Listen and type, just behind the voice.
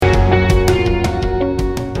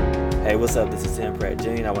what's up? This is Tim Pratt Jr.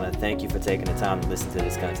 and I want to thank you for taking the time to listen to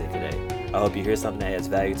this content today. I hope you hear something that adds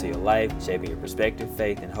value to your life, shaping your perspective,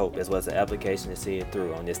 faith, and hope, as well as the application to see it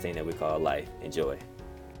through on this thing that we call life. Enjoy.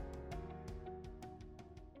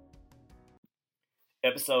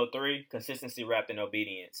 Episode 3, Consistency Wrapped in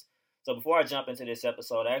Obedience. So before I jump into this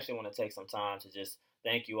episode, I actually want to take some time to just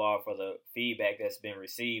thank you all for the feedback that's been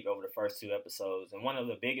received over the first 2 episodes. And one of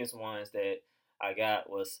the biggest ones that I got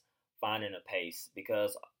was finding a pace,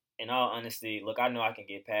 because in all honesty, look, I know I can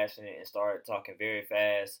get passionate and start talking very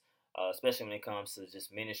fast, especially when it comes to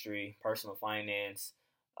just ministry, personal finance,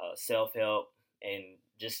 self-help, and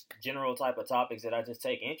just general type of topics that I just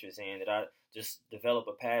take interest in, that I just develop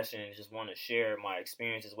a passion and just want to share my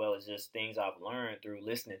experience, as well as just things I've learned through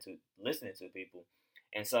listening to people.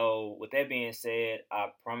 And so with that being said, I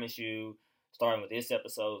promise you, starting with this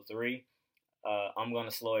episode 3, I'm going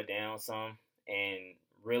to slow it down some and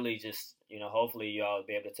really just, hopefully y'all will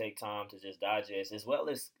be able to take time to just digest, as well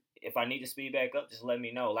as if I need to speed back up, just let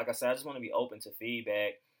me know. Like I said, I just want to be open to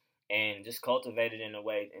feedback and just cultivate it in a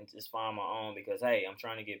way and just find my own, because, hey, I'm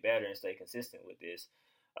trying to get better and stay consistent with this.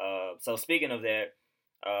 So speaking of that,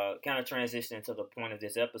 kind of transitioning to the point of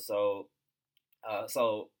this episode.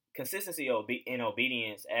 So consistency in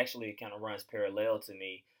obedience actually kind of runs parallel to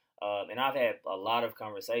me. And I've had a lot of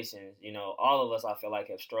conversations. All of us, I feel like,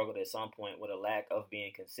 have struggled at some point with a lack of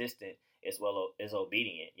being consistent as well as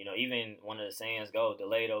obedient. Even one of the sayings go,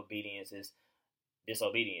 delayed obedience is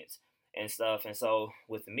disobedience and stuff. And so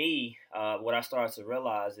with me, what I started to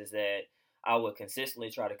realize is that I would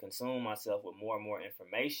consistently try to consume myself with more and more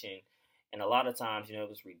information. And a lot of times, it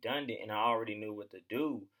was redundant and I already knew what to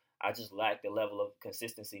do. I just lacked the level of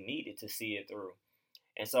consistency needed to see it through.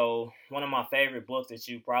 And so one of my favorite books that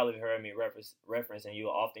you probably heard me reference, and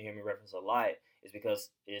you'll often hear me reference a lot, is because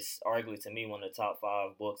it's arguably, to me, one of the top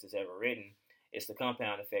 5 books that's ever written. It's The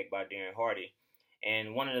Compound Effect by Darren Hardy.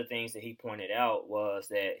 And one of the things that he pointed out was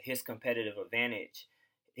that his competitive advantage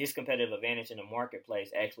in the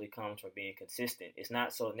marketplace actually comes from being consistent. It's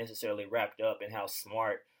not so necessarily wrapped up in how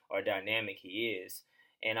smart or dynamic he is.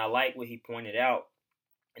 And I like what he pointed out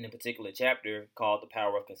in a particular chapter called The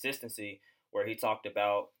Power of Consistency, where he talked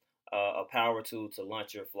about a power tool to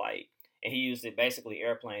launch your flight. And he used it, basically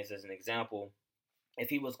airplanes, as an example. If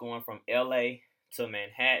he was going from LA to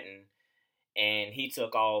Manhattan and he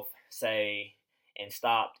took off, say, and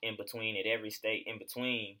stopped in between at every state in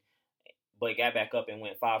between, but got back up and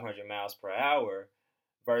went 500 miles per hour,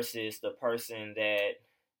 versus the person that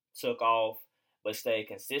took off but stayed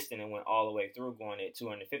consistent and went all the way through going at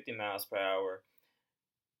 250 miles per hour,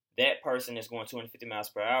 that person that's going 250 miles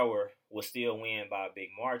per hour will still win by a big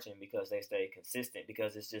margin because they stay consistent,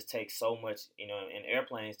 because it just takes so much, in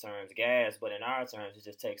airplanes terms, gas, but in our terms, it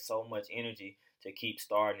just takes so much energy to keep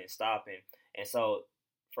starting and stopping. And so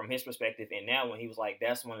from his perspective in that one, he was like,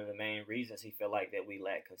 that's one of the main reasons he felt like that we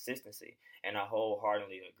lack consistency. And I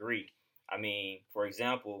wholeheartedly agree. I mean, for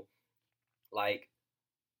example, like,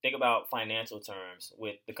 think about financial terms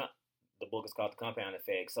with the book is called The Compound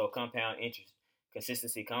Effect. So compound interest.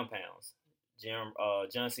 Consistency compounds.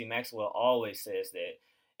 John C. Maxwell always says that.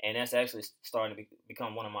 And that's actually starting to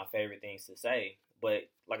become one of my favorite things to say. But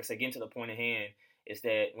like I said, getting to the point at hand is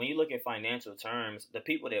that when you look at financial terms, the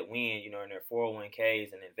people that win, in their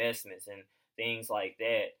 401ks and investments and things like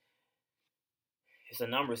that, it's a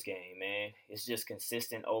numbers game, man. It's just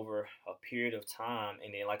consistent over a period of time.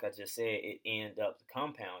 And then, like I just said, it ends up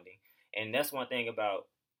compounding. And that's one thing about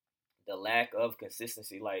the lack of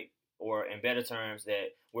consistency, or in better terms,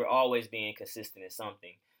 that we're always being consistent in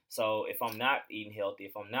something. So if I'm not eating healthy,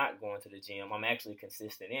 if I'm not going to the gym, I'm actually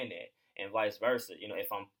consistent in that, and vice versa.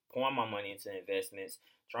 If I'm pouring my money into investments,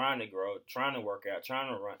 trying to grow, trying to work out,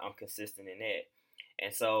 trying to run, I'm consistent in that.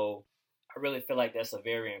 And so I really feel like that's a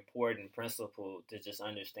very important principle to just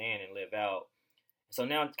understand and live out. So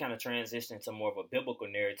now it's kind of transitioning to more of a biblical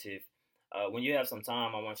narrative. When you have some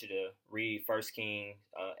time, I want you to read 1 Kings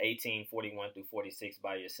 18:41 through 46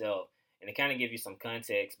 by yourself. And to kind of give you some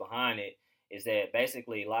context behind it, is that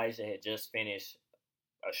basically Elijah had just finished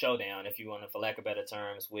a showdown, if you want to, for lack of better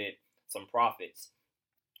terms, with some prophets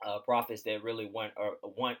that really weren't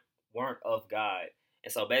of God.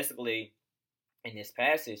 And so basically in this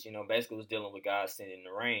passage, basically was dealing with God sending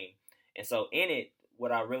the rain. And so in it,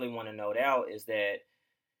 what I really want to note out is that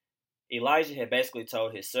Elijah had basically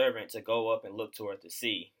told his servant to go up and look toward the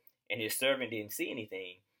sea, and his servant didn't see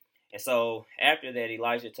anything. And so after that,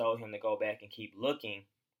 Elijah told him to go back and keep looking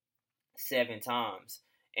 7 times.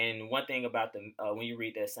 And one thing about when you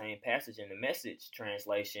read that same passage in the Message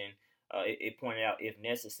translation, it pointed out if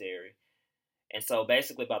necessary. And so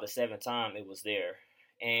basically by the 7th time, it was there.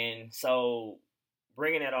 And so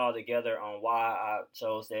bringing it all together on why I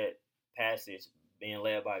chose that passage, being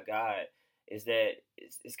led by God, is that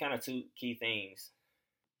it's kind of two key things.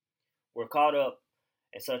 We're caught up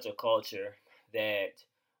in such a culture that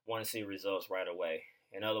want to see results right away.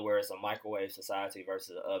 In other words, a microwave society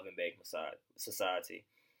versus an oven baked society.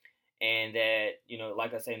 And that,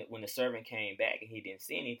 like I said, when the servant came back and he didn't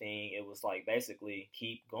see anything, it was like basically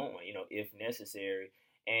keep going, if necessary.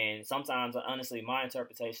 And sometimes, honestly, my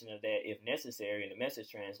interpretation of that, if necessary, in the message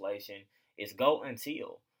translation, is go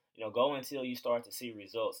until, go until you start to see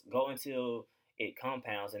results, go until it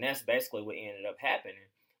compounds. And that's basically what ended up happening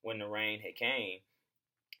when the rain had came.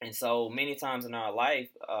 And so many times in our life,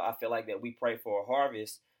 I feel like that we pray for a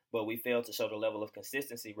harvest, but we fail to show the level of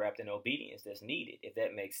consistency wrapped in obedience that's needed, if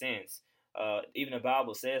that makes sense. Even the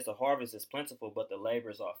Bible says the harvest is plentiful, but the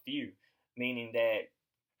labors are few, meaning that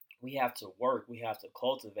we have to work, we have to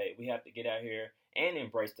cultivate, we have to get out here and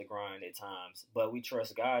embrace the grind at times, but we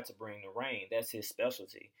trust God to bring the rain. That's his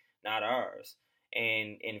specialty, not ours.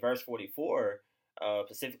 And in verse 44,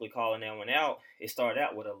 specifically calling that one out, it started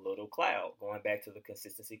out with a little cloud, going back to the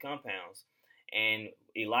consistency compounds. And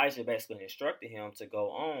Elijah basically instructed him to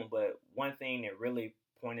go on, but one thing that really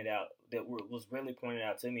pointed out, that was really pointed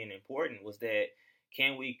out to me and important, was that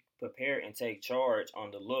can we prepare and take charge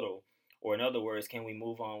on the little? Or in other words, can we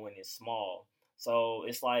move on when it's small? So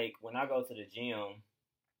it's like when I go to the gym,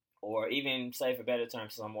 or even say for better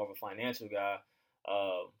terms, because I'm more of a financial guy,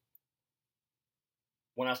 uh,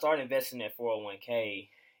 when I start investing that 401k,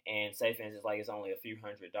 and say for instance, like it's only a few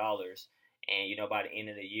 $100s, and by the end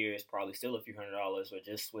of the year it's probably still a few $100s, or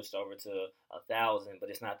just switched over to 1,000, but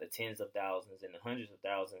it's not the tens of thousands and the hundreds of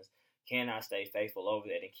thousands. Can I stay faithful over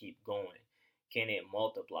that and keep going? Can it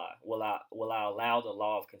multiply? Will I allow the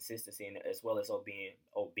law of consistency, and as well as being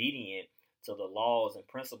obedient to the laws and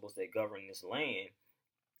principles that govern this land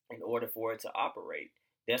in order for it to operate?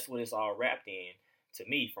 That's what it's all wrapped in, to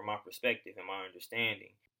me, from my perspective and my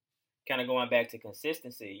understanding. Kind of going back to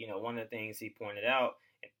consistency, one of the things he pointed out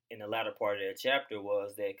in the latter part of that chapter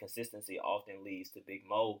was that consistency often leads to Big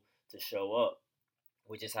Mo to show up,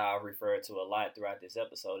 which is how I refer to a lot throughout this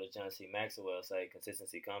episode, as John C. Maxwell say,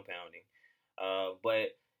 consistency compounding.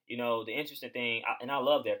 But the interesting thing, and I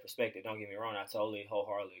love that perspective. Don't get me wrong, I totally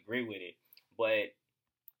wholeheartedly agree with it. But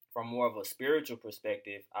from more of a spiritual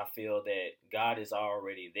perspective, I feel that God is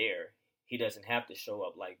already there. He doesn't have to show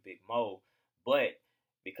up like Big Mo, but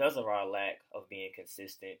because of our lack of being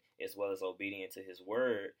consistent as well as obedient to His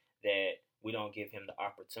word, that we don't give Him the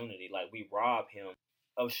opportunity. Like we rob Him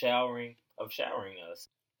of showering us.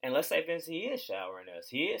 And let's say, Vince, He is showering us.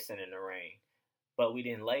 He is sending the rain, but we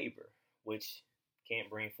didn't labor, which can't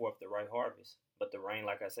bring forth the right harvest. But the rain,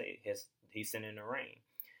 like I say, He's sending the rain.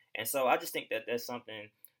 And so I just think that that's something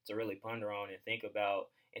to really ponder on and think about,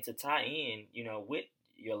 and to tie in, with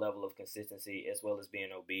your level of consistency as well as being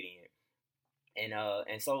obedient.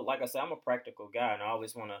 And so, like I said, I'm a practical guy, and I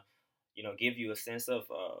always want to, give you a sense of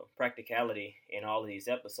practicality in all of these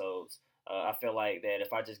episodes. I feel like that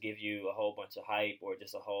if I just give you a whole bunch of hype or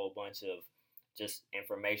just a whole bunch of just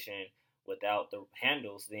information without the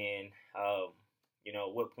handles, then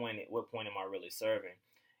what point am I really serving?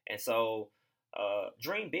 And so,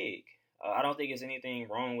 dream big. I don't think there's anything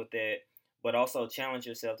wrong with that, but also challenge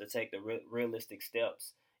yourself to take the realistic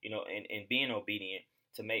steps, and being obedient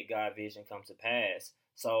to make God's vision come to pass.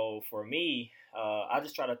 So for me, I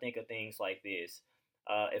just try to think of things like this.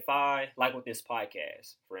 If I, like with this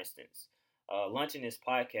podcast, for instance, launching this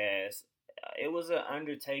podcast, it was an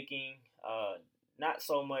undertaking, not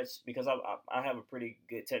so much because I have a pretty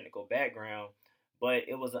good technical background, but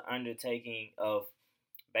it was an undertaking of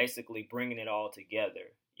basically bringing it all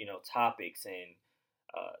together, topics and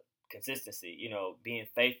consistency, being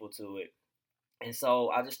faithful to it. And so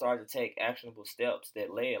I just started to take actionable steps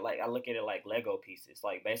that led, like I look at it like Lego pieces.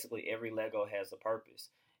 Like basically every Lego has a purpose.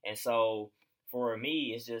 And so for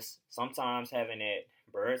me, it's just sometimes having that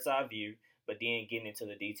bird's eye view, but then getting into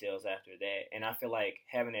the details after that. And I feel like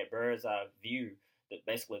having that bird's eye view,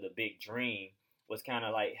 basically the big dream, was kind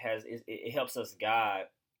of like it helps us guide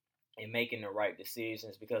in making the right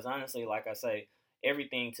decisions. Because honestly, like I say,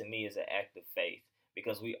 everything to me is an act of faith,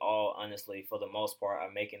 because we all honestly, for the most part,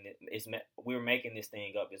 are making it. We're making this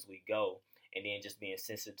thing up as we go, and then just being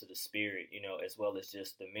sensitive to the spirit, as well as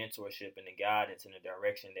just the mentorship and the guidance and the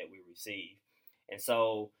direction that we receive. And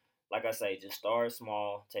so, like I say, just start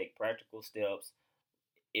small, take practical steps.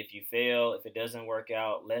 If you fail, if it doesn't work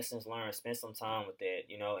out, lessons learned, spend some time with that.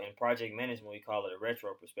 In project management, we call it a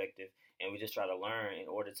retro perspective, and we just try to learn in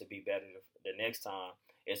order to be better the next time,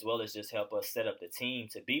 as well as just help us set up the team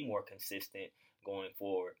to be more consistent going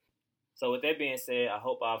forward. So with that being said, I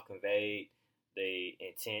hope I've conveyed the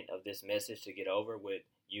intent of this message to get over with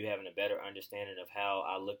you having a better understanding of how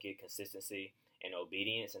I look at consistency and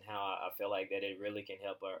obedience, and how I feel like that it really can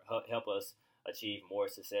help us achieve more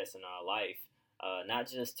success in our life, not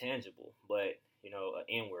just tangible, but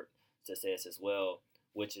inward success as well,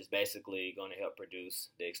 which is basically going to help produce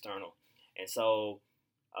the external. And so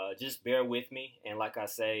just bear with me. And like I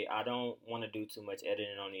say, I don't want to do too much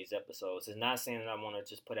editing on these episodes. It's not saying that I want to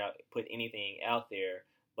just put anything out there,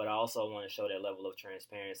 but I also want to show that level of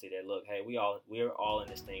transparency that, look, hey, we're all in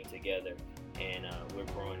this thing together, and we're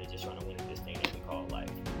growing and just trying to win at this thing that we call life.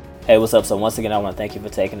 Hey, what's up? So once again, I want to thank you for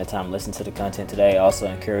taking the time to listen to the content today. I also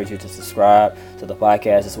encourage you to subscribe to the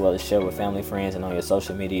podcast, as well as share with family, friends, and on your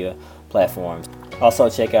social media platforms. Also,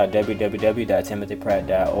 check out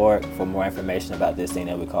www.timothypratt.org for more information about this thing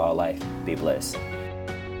that we call life. Be blessed.